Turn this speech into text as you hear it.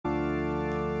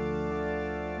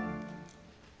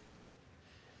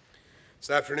This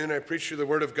afternoon I preach you the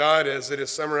Word of God as it is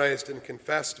summarized and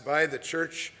confessed by the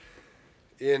Church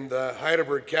in the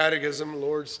Heidelberg Catechism,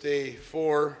 Lord's Day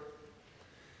 4.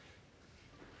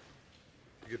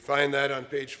 You could find that on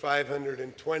page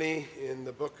 520 in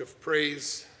the Book of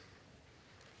Praise.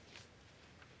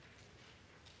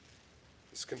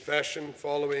 This confession,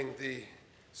 following the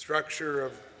structure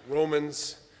of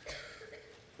Romans,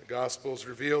 the Gospel is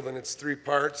revealed in its three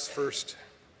parts. First,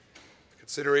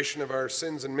 consideration of our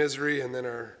sins and misery, and then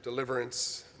our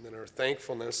deliverance, and then our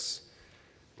thankfulness.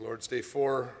 Lord's Day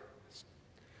 4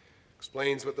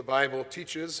 explains what the Bible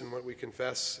teaches and what we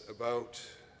confess about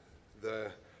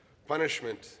the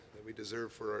punishment that we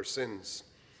deserve for our sins.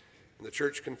 And the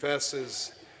Church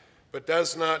confesses, "But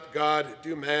does not God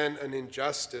do man an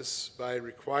injustice by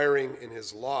requiring in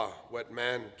his law what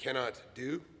man cannot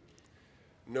do?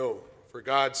 No, for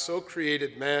God so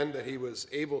created man that he was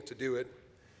able to do it.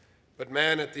 But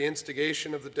man, at the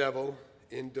instigation of the devil,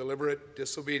 in deliberate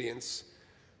disobedience,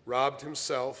 robbed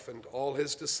himself and all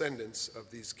his descendants of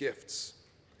these gifts.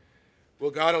 Will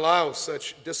God allow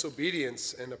such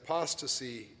disobedience and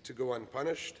apostasy to go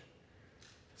unpunished?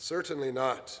 Certainly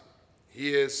not.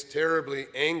 He is terribly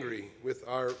angry with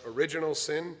our original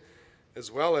sin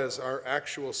as well as our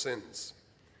actual sins.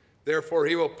 Therefore,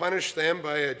 he will punish them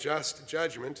by a just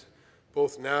judgment,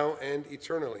 both now and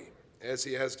eternally, as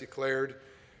he has declared,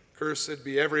 'Cursed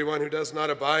be everyone who does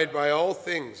not abide by all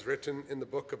things written in the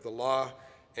book of the law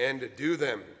and do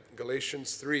them.'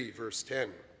 Galatians 3, verse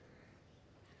 10.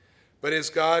 But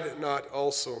is God not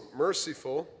also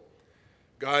merciful?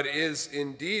 God is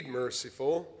indeed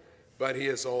merciful, but he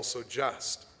is also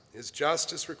just. His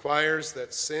justice requires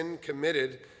that sin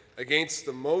committed against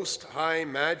the most high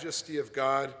majesty of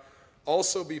God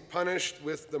also be punished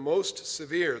with the most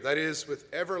severe, that is,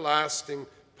 with everlasting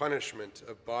punishment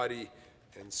of body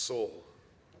and soul."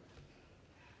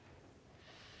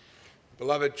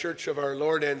 Beloved Church of our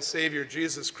Lord and Savior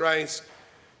Jesus Christ,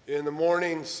 in the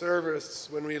morning service,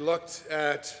 when we looked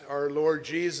at our Lord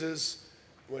Jesus,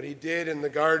 what he did in the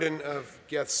Garden of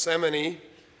Gethsemane,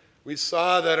 we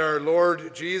saw that our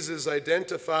Lord Jesus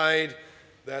identified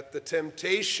that the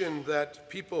temptation that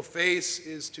people face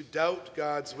is to doubt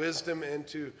God's wisdom and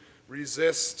to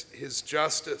resist his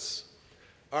justice.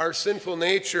 Our sinful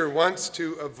nature wants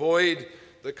to avoid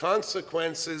the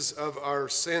consequences of our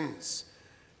sins.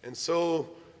 And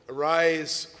so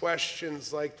arise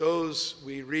questions like those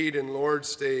we read in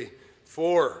Lord's Day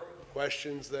 4,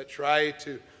 questions that try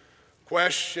to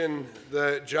question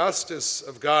the justice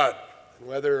of God and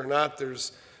whether or not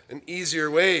there's an easier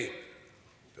way.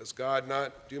 Does God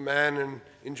not do man an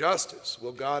injustice?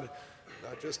 Will God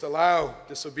not just allow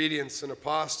disobedience and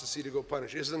apostasy to go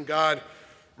punished? Isn't God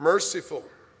merciful?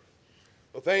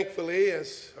 Well, thankfully,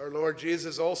 as our Lord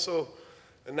Jesus also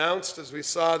announced, as we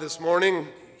saw this morning,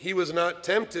 he was not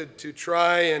tempted to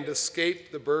try and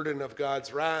escape the burden of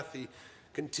God's wrath. He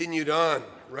continued on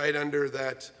right under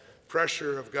that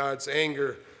pressure of God's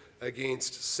anger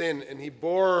against sin, and he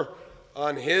bore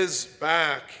on his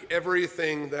back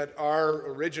everything that our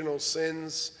original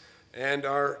sins and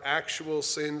our actual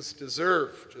sins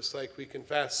deserve, just like we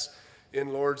confess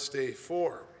in Lord's Day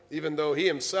 4, even though he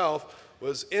himself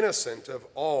was innocent of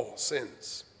all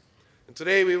sins. And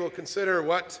today we will consider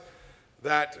what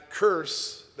that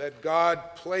curse that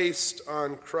God placed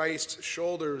on Christ's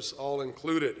shoulders all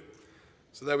included,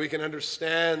 so that we can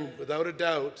understand without a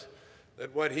doubt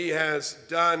that what he has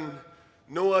done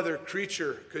no other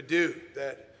creature could do,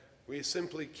 that we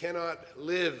simply cannot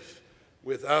live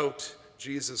without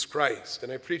Jesus Christ.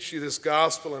 And I preach you this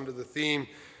gospel under the theme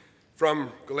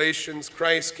from Galatians,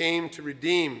 Christ came to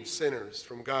redeem sinners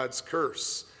from God's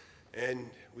curse, and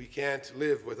we can't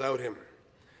live without him.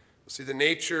 We'll see the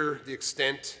nature, the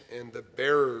extent, and the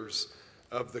bearers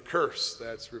of the curse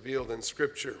that's revealed in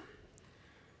Scripture.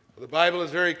 The Bible is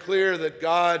very clear that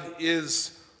God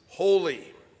is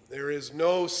holy. There is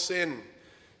no sin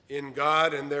in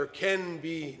God, and there can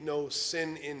be no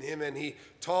sin in him, and he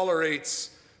tolerates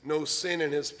no sin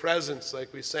in his presence,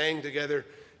 like we sang together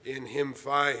in hymn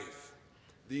 5.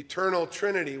 The eternal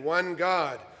Trinity, one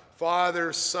God,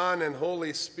 Father, Son, and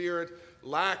Holy Spirit,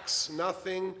 lacks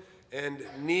nothing and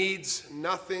needs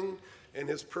nothing, and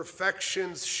his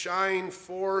perfections shine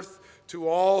forth to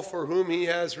all for whom he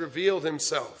has revealed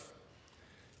himself.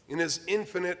 In his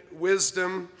infinite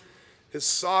wisdom, his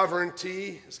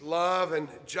sovereignty, his love, and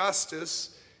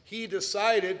justice, he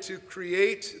decided to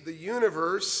create the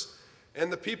universe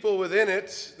and the people within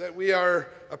it that we are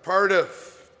a part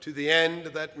of, to the end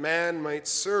that man might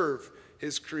serve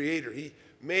his Creator. He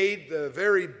made the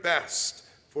very best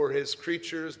for his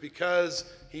creatures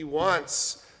because he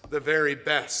wants the very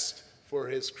best for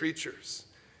his creatures.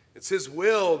 It's his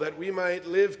will that we might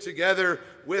live together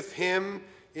with him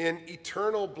in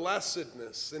eternal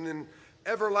blessedness and in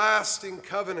everlasting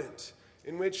covenant,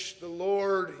 in which the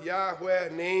Lord Yahweh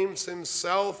names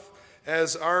himself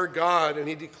as our God, and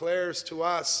he declares to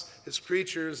us, his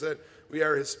creatures, that we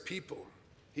are his people.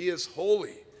 He is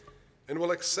holy and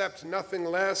will accept nothing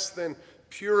less than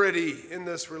purity in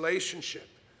this relationship,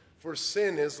 for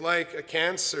sin is like a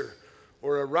cancer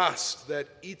or a rust that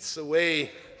eats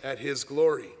away at his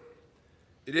glory.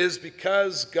 It is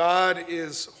because God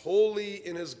is holy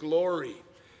in his glory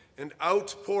and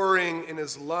outpouring in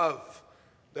his love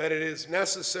that it is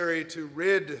necessary to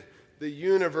rid the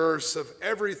universe of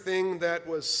everything that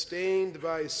was stained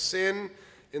by sin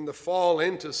in the fall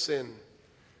into sin,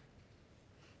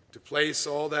 to place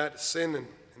all that sin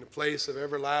in a place of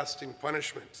everlasting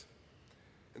punishment.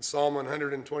 In Psalm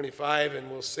 125,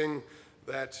 and we'll sing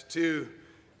that too,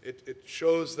 it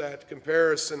shows that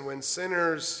comparison. When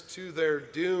sinners to their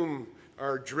doom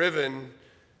are driven,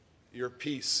 your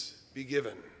peace be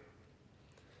given.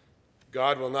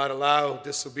 God will not allow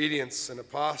disobedience and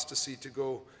apostasy to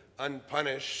go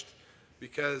unpunished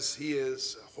because he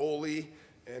is holy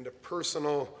and a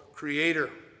personal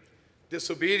creator.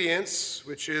 Disobedience,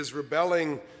 which is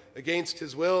rebelling against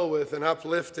his will with an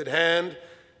uplifted hand,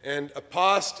 and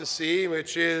apostasy,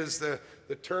 which is the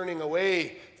turning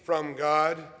away from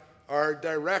God, are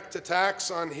direct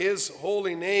attacks on his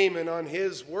holy name and on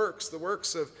his works, the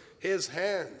works of his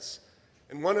hands.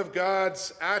 And one of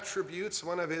God's attributes,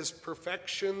 one of his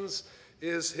perfections,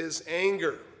 is his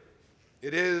anger.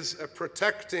 It is a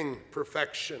protecting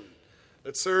perfection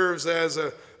that serves as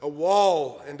a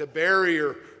wall and a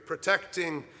barrier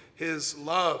protecting his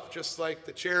love, just like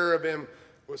the cherubim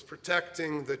was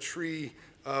protecting the tree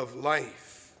of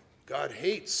life. God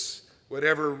hates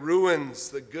whatever ruins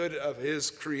the good of his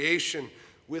creation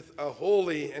with a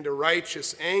holy and a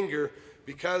righteous anger,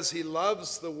 because he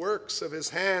loves the works of his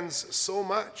hands so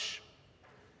much.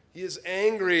 He is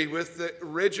angry with the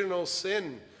original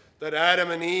sin that Adam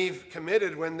and Eve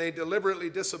committed when they deliberately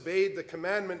disobeyed the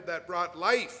commandment that brought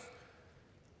life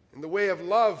in the way of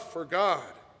love for God.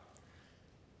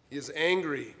 He is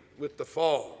angry with the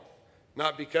fall,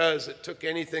 not because it took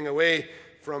anything away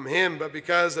from him, but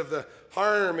because of the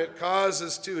harm it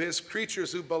causes to his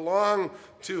creatures who belong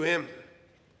to him.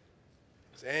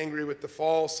 He's angry with the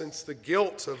fall since the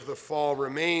guilt of the fall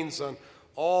remains on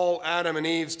all Adam and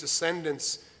Eve's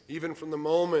descendants, even from the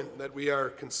moment that we are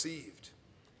conceived.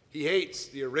 He hates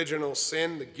the original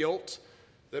sin, the guilt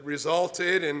that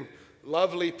resulted in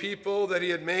lovely people that he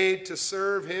had made to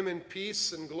serve him in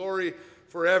peace and glory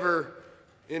forever,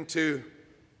 into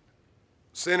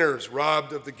sinners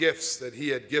robbed of the gifts that he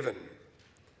had given.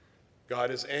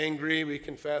 God is angry, we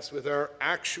confess, with our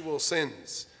actual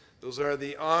sins. Those are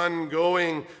the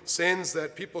ongoing sins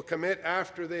that people commit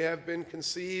after they have been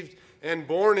conceived and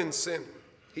born in sin.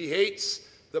 He hates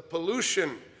the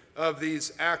pollution of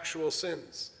these actual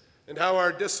sins and how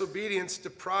our disobedience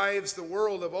deprives the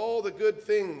world of all the good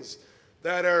things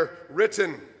that are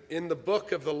written in the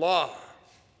book of the law.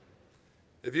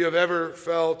 If you have ever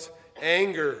felt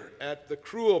anger at the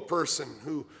cruel person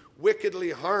who wickedly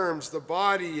harms the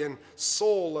body and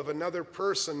soul of another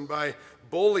person by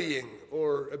bullying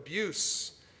or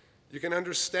abuse, you can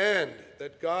understand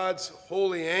that God's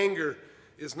holy anger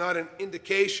is not an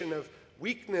indication of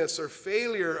weakness or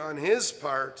failure on his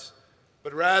part,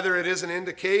 but rather it is an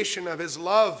indication of his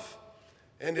love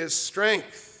and his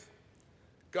strength.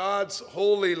 God's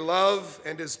holy love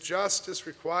and his justice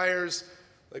requires,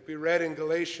 like we read in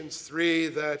Galatians 3,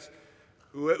 that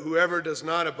whoever does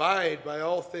not abide by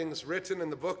all things written in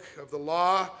the book of the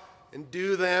law and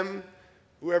do them,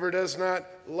 whoever does not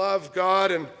love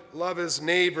God and love his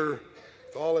neighbor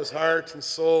with all his heart and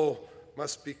soul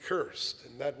must be cursed.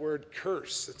 And that word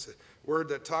curse, it's a word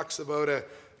that talks about a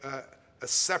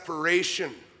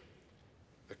separation.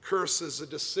 A curse is a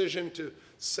decision to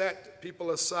set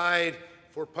people aside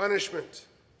for punishment.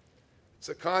 It's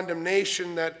a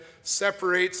condemnation that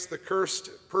separates the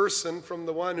cursed person from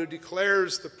the one who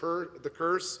declares the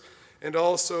curse, and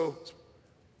also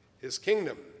his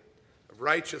kingdom of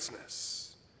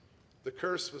righteousness. The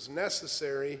curse was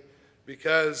necessary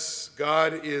because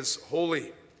God is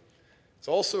holy. It's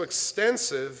also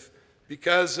extensive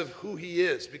because of who he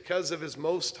is, because of his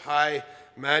most high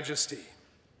majesty.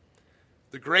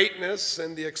 The greatness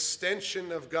and the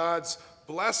extension of God's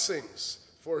blessings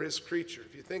for his creature.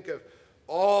 If you think of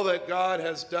all that God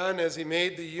has done as he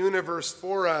made the universe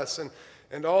for us,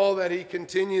 and all that he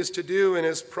continues to do in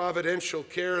his providential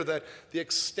care, that the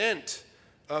extent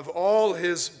of all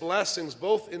his blessings,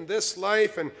 both in this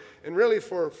life and really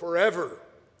for forever,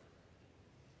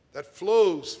 that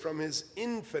flows from his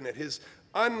infinite, his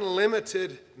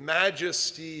unlimited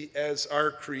majesty as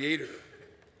our Creator.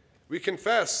 We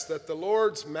confess that the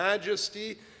Lord's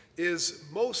majesty is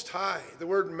most high. The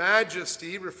word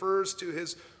majesty refers to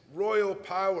his royal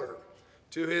power,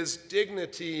 to his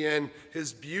dignity and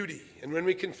his beauty. And when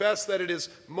we confess that it is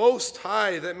most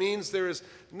high, that means there is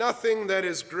nothing that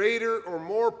is greater or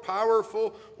more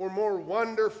powerful or more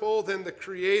wonderful than the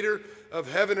Creator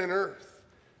of heaven and earth.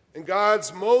 And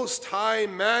God's most high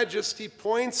majesty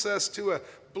points us to a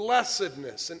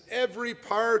blessedness in every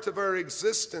part of our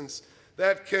existence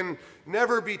that can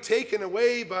never be taken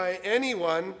away by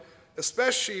anyone,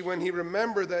 especially when we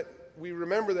remember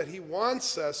that he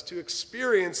wants us to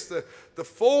experience the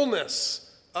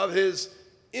fullness of his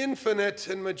infinite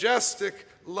and majestic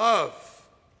love.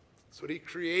 That's what he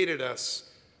created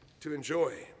us to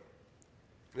enjoy.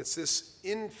 And it's this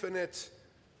infinite,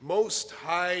 most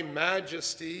high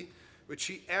majesty which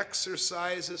he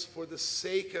exercises for the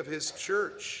sake of his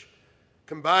church,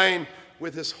 combined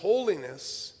with his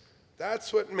holiness.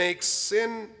 That's what makes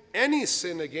sin, any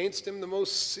sin against him, the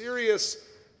most serious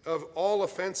of all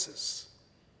offenses.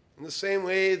 In the same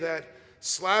way that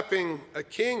slapping a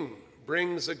king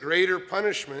brings a greater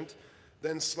punishment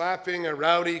than slapping a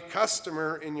rowdy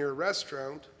customer in your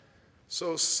restaurant,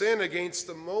 so sin against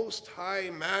the most high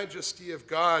majesty of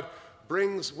God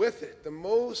brings with it the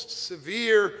most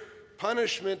severe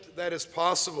punishment that is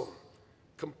possible: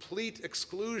 complete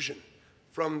exclusion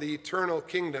from the eternal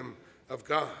kingdom of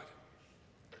God.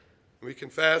 We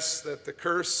confess that the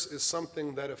curse is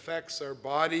something that affects our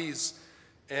bodies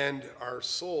and our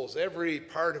souls, every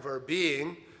part of our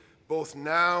being, both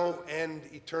now and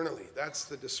eternally. That's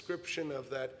the description of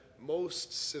that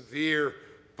most severe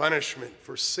punishment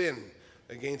for sin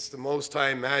against the most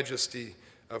high majesty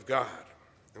of God.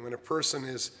 And when a person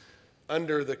is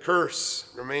under the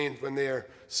curse, when they are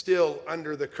still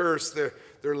under the curse,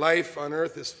 their life on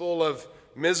earth is full of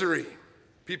misery.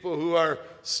 People who are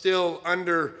still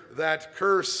under that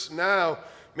curse now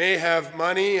may have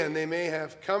money and they may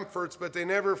have comforts, but they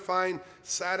never find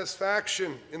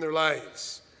satisfaction in their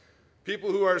lives.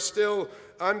 People who are still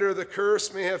under the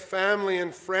curse may have family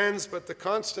and friends, but the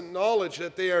constant knowledge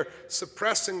that they are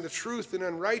suppressing the truth and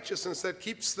unrighteousness that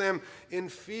keeps them in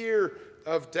fear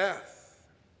of death.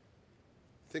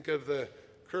 Think of the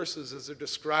curses as they're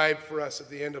described for us at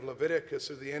the end of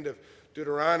Leviticus or the end of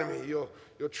Deuteronomy. You'll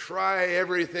try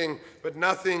everything, but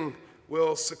nothing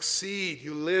will succeed.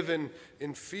 You live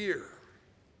in fear.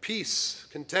 Peace,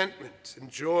 contentment,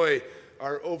 and joy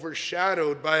are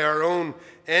overshadowed by our own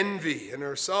envy and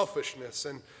our selfishness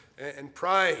and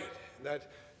pride that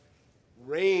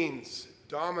reigns,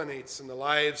 dominates in the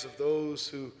lives of those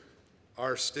who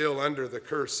are still under the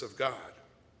curse of God.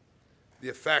 The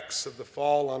effects of the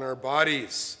fall on our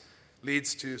bodies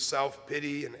leads to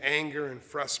self-pity and anger and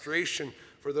frustration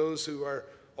for those who are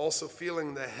also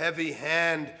feeling the heavy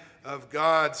hand of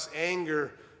God's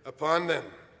anger upon them.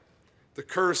 The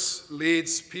curse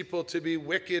leads people to be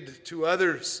wicked to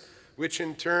others, which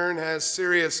in turn has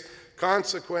serious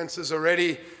consequences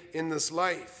already in this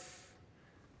life.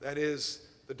 That is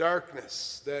the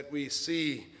darkness that we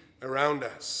see around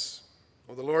us.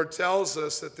 Well, the Lord tells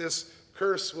us that this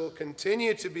curse will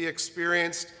continue to be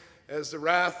experienced as the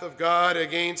wrath of God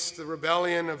against the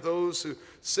rebellion of those who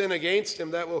sin against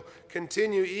him. That will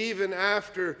continue even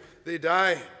after they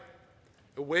die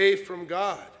away from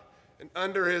God and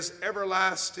under his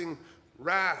everlasting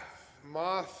wrath.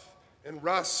 Moth and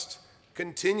rust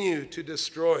continue to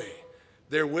destroy.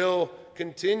 There will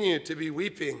continue to be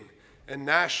weeping and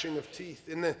gnashing of teeth.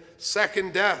 In the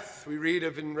second death, we read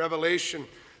of in Revelation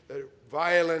the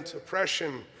violent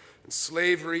oppression and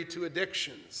slavery to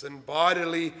addictions and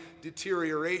bodily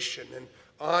deterioration and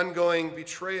ongoing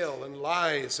betrayal and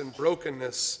lies and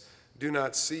brokenness do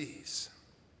not cease.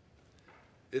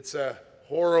 It's a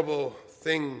horrible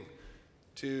thing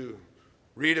to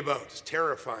read about. It's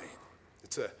terrifying.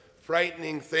 It's a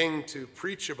frightening thing to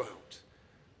preach about.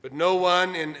 But no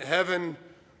one in heaven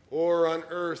or on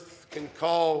earth can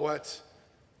call what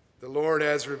the Lord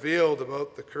has revealed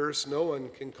about the curse. No one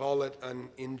can call it an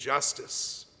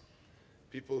injustice.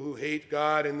 People who hate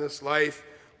God in this life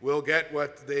will get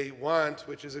what they want,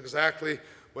 which is exactly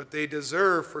what they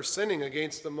deserve for sinning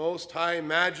against the most high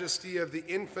majesty of the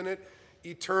infinite,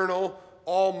 eternal,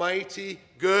 almighty,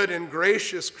 good and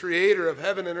gracious Creator of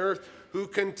heaven and earth, who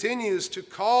continues to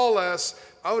call us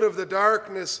out of the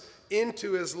darkness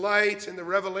into his light in the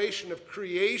revelation of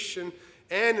creation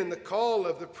and in the call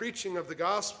of the preaching of the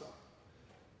gospel.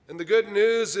 And the good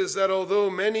news is that although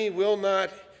many will not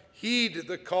heed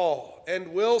the call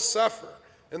and will suffer,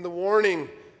 and the warning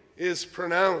is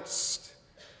pronounced,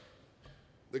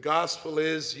 The gospel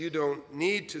is you don't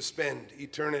need to spend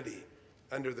eternity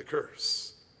under the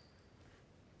curse.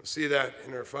 We'll see that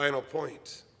in our final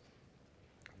point.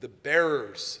 The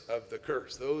bearers of the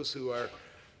curse, those who are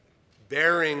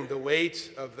bearing the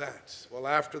weight of that. Well,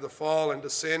 after the fall into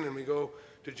sin, and we go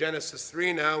to Genesis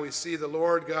 3 now, we see the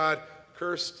Lord God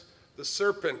cursed the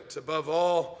serpent above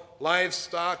all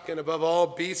livestock and above all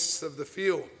beasts of the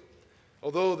field.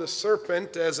 Although the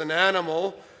serpent as an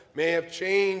animal may have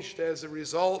changed as a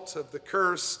result of the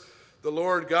curse, the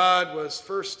Lord God was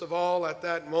first of all at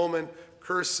that moment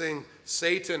cursing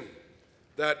Satan,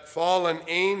 that fallen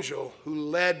angel who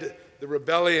led the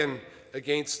rebellion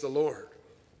against the Lord.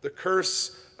 The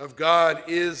curse of God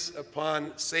is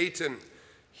upon Satan.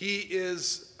 He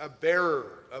is a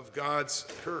bearer of God's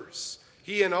curse.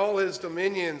 He and all his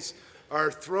dominions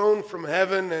are thrown from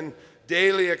heaven and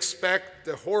daily expect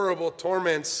the horrible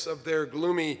torments of their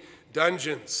gloomy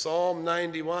dungeons. Psalm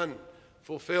 91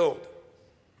 fulfilled.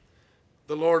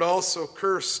 The Lord also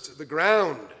cursed the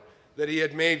ground that he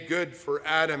had made good for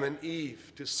Adam and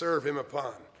Eve to serve him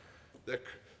upon.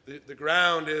 The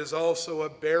ground is also a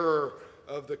bearer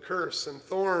of the curse, and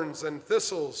thorns and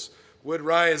thistles would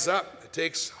rise up. It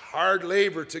takes hard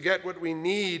labor to get what we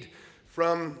need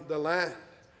from the land.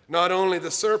 Not only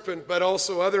the serpent, but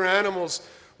also other animals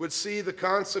would see the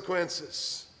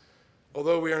consequences.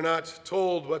 Although we are not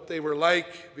told what they were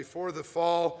like before the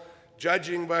fall,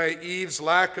 judging by Eve's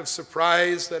lack of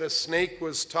surprise that a snake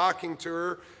was talking to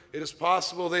her, it is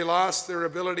possible they lost their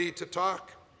ability to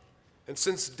talk. And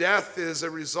since death is a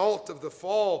result of the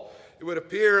fall, it would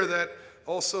appear that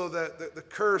also that the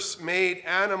curse made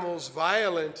animals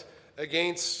violent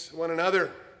against one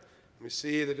another. We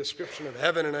see the description of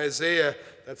heaven in Isaiah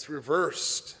that's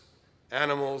reversed.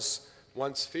 Animals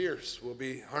once fierce will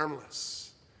be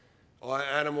harmless. All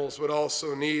animals would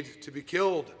also need to be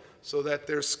killed so that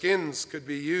their skins could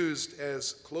be used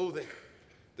as clothing.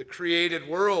 The created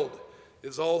world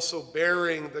is also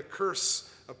bearing the curse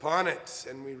upon it,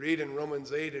 and we read in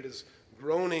Romans 8 it is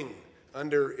groaning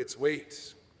under its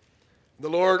weight. The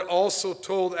Lord also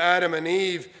told Adam and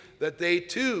Eve that they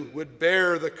too would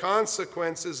bear the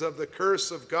consequences of the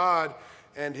curse of God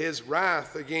and his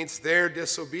wrath against their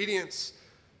disobedience.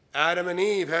 Adam and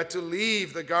Eve had to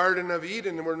leave the Garden of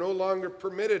Eden and were no longer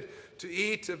permitted to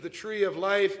eat of the tree of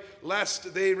life,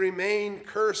 lest they remain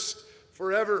cursed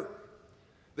forever.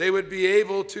 They would be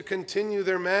able to continue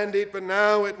their mandate, but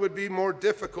now it would be more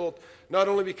difficult, not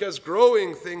only because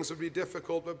growing things would be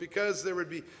difficult, but because there would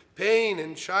be pain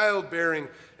in childbearing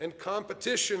and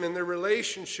competition in their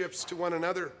relationships to one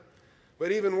another.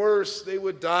 But even worse, they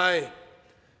would die.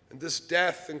 And this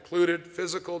death included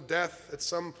physical death at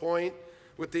some point,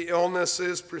 with the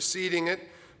illnesses preceding it,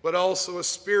 but also a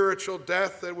spiritual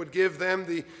death that would give them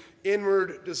the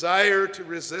inward desire to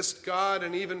resist God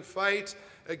and even fight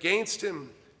against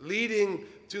him, leading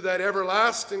to that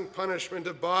everlasting punishment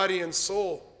of body and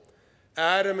soul.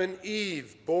 Adam and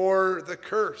Eve bore the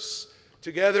curse,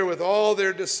 together with all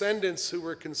their descendants who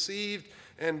were conceived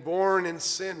and born in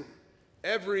sin.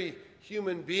 Every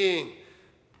human being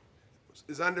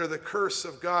is under the curse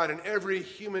of God, and every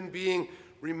human being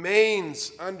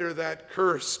remains under that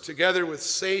curse, together with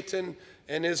Satan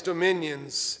and his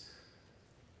dominions,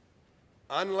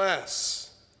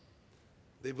 unless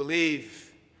they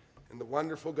believe in the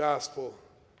wonderful gospel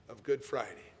of Good Friday.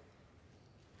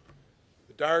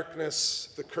 The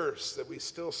darkness, the curse that we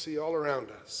still see all around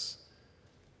us.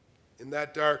 In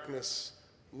that darkness,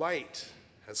 light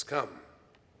has come.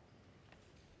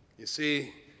 You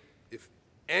see, if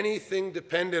anything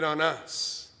depended on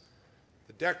us,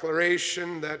 the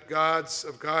declaration that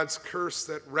of God's curse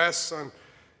that rests on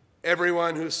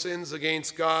everyone who sins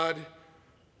against God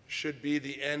should be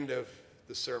the end of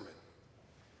the sermon.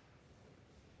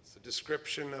 It's a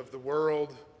description of the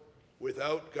world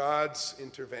without God's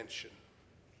intervention.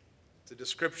 It's a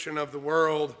description of the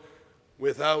world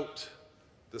without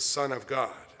the Son of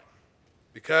God.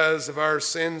 Because of our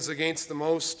sins against the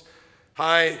most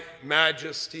high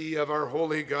majesty of our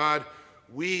holy God,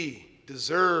 we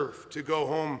deserve to go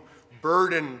home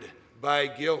burdened by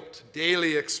guilt,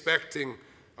 daily expecting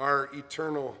our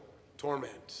eternal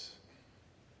torment.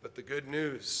 But the good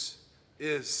news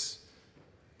is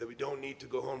that we don't need to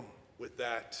go home with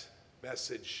that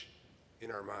message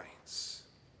in our minds.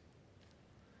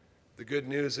 The good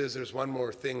news is there's one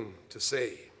more thing to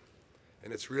say,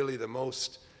 and it's really the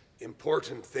most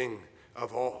important thing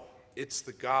of all. It's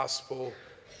the gospel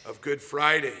of Good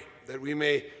Friday that we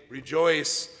may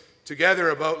rejoice together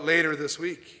about later this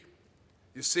week.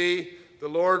 You see, the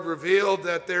Lord revealed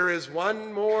that there is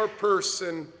one more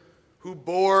person who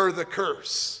bore the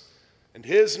curse, And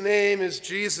his name is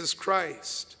Jesus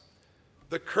Christ,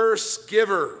 the curse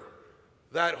giver,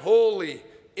 that holy,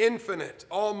 infinite,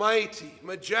 almighty,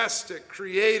 majestic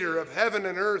creator of heaven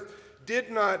and earth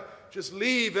did not just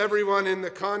leave everyone in the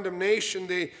condemnation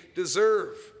they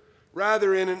deserve.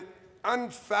 Rather, in an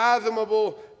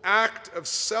unfathomable act of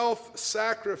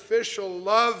self-sacrificial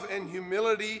love and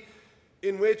humility,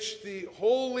 in which the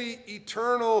holy,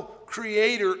 eternal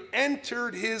creator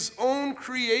entered his own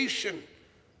creation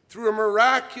through a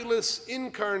miraculous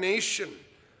incarnation,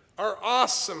 our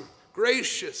awesome,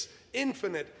 gracious,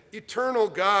 infinite, eternal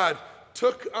God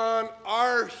took on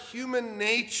our human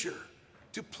nature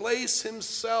to place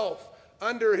himself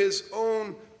under his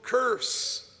own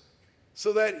curse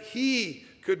so that he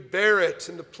could bear it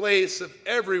in the place of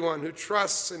everyone who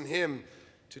trusts in him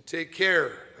to take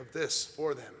care of this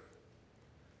for them.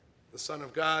 The Son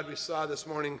of God, we saw this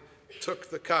morning, took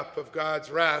the cup of God's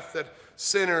wrath that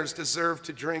sinners deserve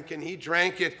to drink, and he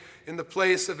drank it in the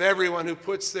place of everyone who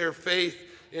puts their faith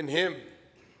in him.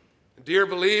 Dear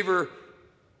believer,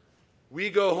 we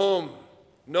go home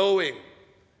knowing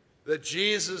that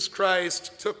Jesus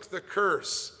Christ took the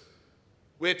curse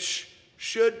which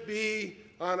should be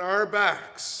on our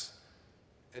backs,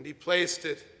 and he placed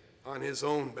it on his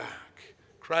own back.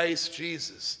 Christ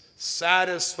Jesus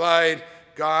satisfied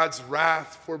God's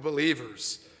wrath for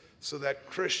believers so that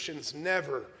Christians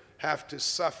never have to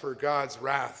suffer God's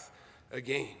wrath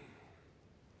again.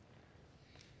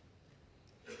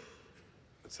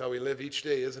 That's how we live each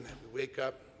day, isn't it? We wake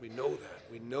up, we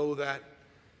know that,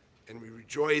 and we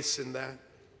rejoice in that.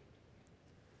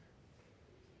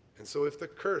 And so if the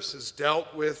curse is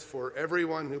dealt with for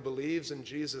everyone who believes in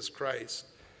Jesus Christ,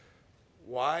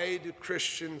 why do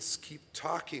Christians keep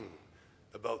talking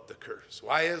about the curse?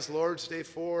 Why is Lord's Day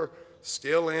 4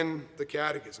 still in the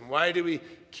Catechism? Why do we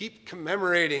keep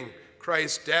commemorating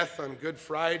Christ's death on Good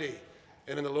Friday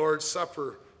and in the Lord's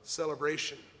Supper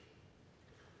celebration?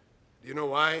 Do you know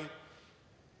why?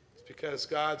 It's because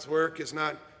God's work is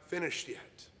not finished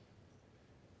yet.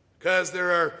 Because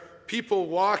there are people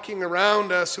walking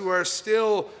around us who are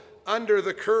still under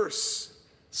the curse.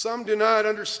 Some do not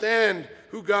understand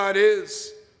who God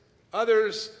is.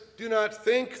 Others do not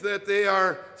think that they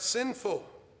are sinful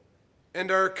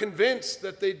and are convinced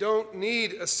that they don't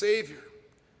need a Savior.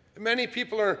 Many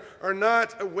people are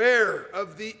not aware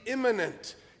of the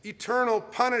imminent, eternal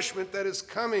punishment that is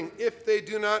coming if they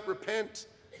do not repent.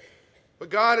 But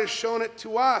God has shown it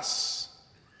to us.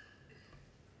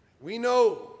 We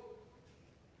know.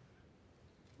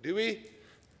 Do we?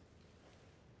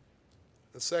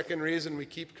 The second reason we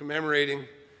keep commemorating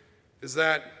is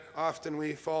that often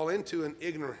we fall into an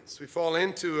ignorance. We fall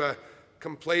into a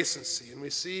complacency. And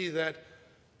we see that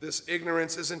this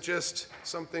ignorance isn't just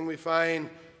something we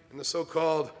find in the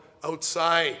so-called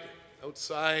outside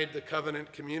the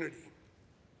covenant community.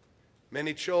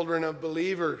 Many children of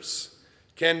believers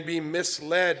can be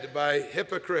misled by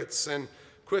hypocrites and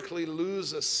quickly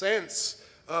lose a sense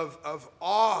of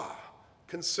awe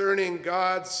concerning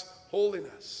God's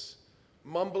holiness,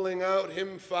 mumbling out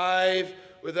hymn 5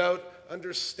 without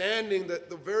understanding that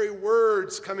the very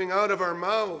words coming out of our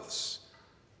mouths.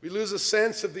 We lose a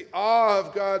sense of the awe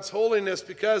of God's holiness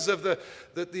because of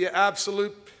the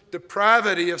absolute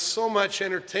depravity of so much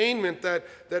entertainment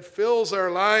that fills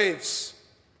our lives.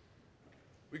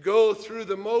 We go through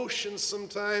the motions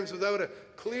sometimes without a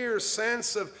clear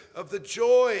sense of the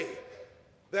joy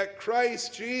that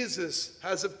Christ Jesus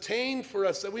has obtained for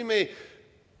us, that we may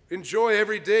enjoy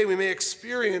every day, we may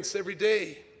experience every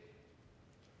day.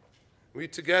 We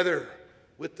together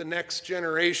with the next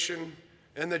generation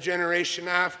and the generation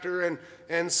after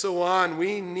and so on,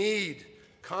 we need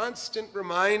constant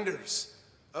reminders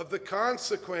of the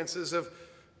consequences of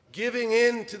giving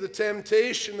in to the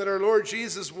temptation that our Lord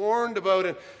Jesus warned about,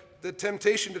 and the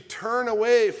temptation to turn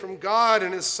away from God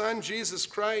and his Son Jesus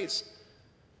Christ.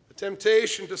 The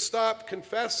temptation to stop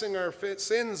confessing our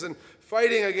sins and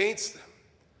fighting against them.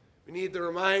 We need the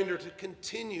reminder to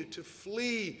continue to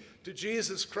flee to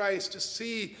Jesus Christ, to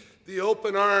see the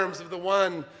open arms of the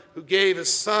one who gave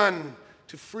his Son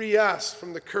to free us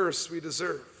from the curse we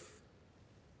deserve.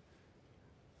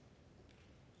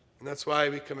 And that's why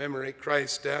we commemorate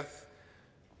Christ's death,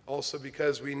 also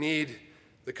because we need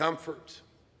the comfort.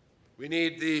 We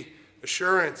need the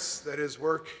assurance that his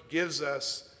work gives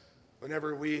us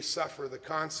whenever we suffer the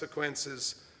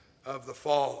consequences of the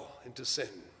fall into sin.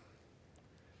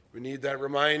 We need that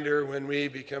reminder when we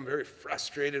become very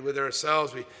frustrated with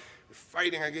ourselves. We're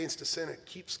fighting against a sin. It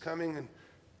keeps coming. And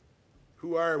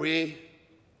who are we?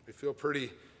 We feel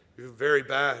very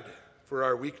bad for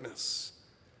our weakness.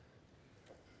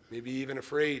 Maybe even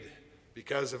afraid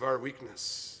because of our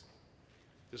weakness.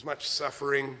 There's much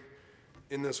suffering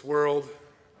in this world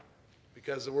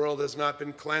because the world has not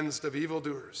been cleansed of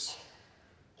evildoers,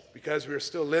 because we are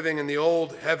still living in the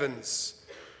old heavens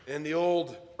and the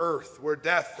old earth, where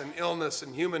death and illness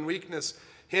and human weakness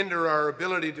hinder our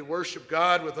ability to worship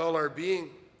God with all our being.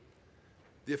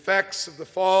 The effects of the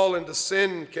fall into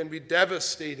sin can be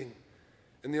devastating,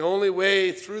 and the only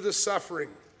way through the suffering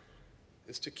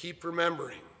is to keep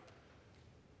remembering,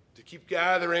 to keep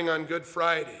gathering on Good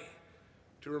Friday,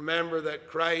 to remember that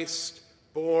Christ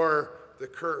bore the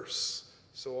curse,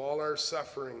 so all our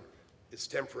suffering is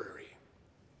temporary.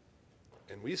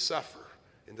 And we suffer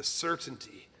in the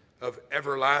certainty of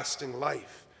everlasting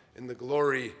life in the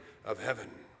glory of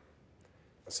heaven.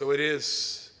 So it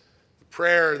is the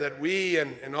prayer that we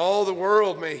and all the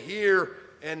world may hear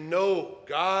and know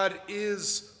God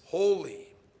is holy,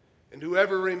 and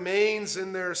whoever remains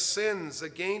in their sins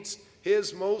against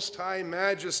his most high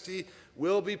majesty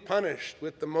will be punished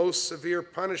with the most severe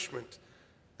punishment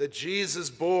that Jesus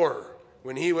bore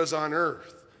when he was on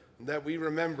earth, and that we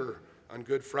remember on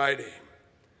Good Friday.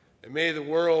 And may the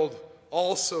world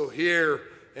also hear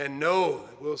and know,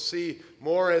 that we'll see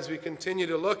more as we continue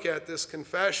to look at this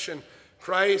confession,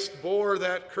 Christ bore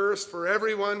that curse for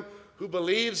everyone who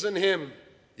believes in him.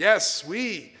 Yes,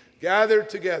 we, gathered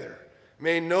together,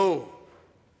 may know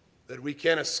that we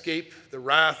can escape the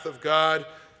wrath of God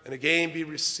and again be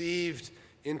received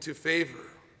into favor.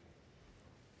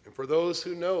 And for those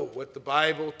who know what the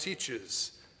Bible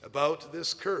teaches about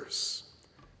this curse,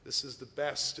 this is the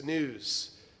best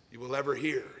news you will ever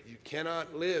hear. You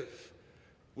cannot live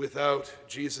without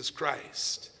Jesus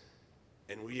Christ,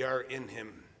 and we are in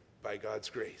him by God's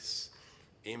grace.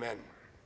 Amen.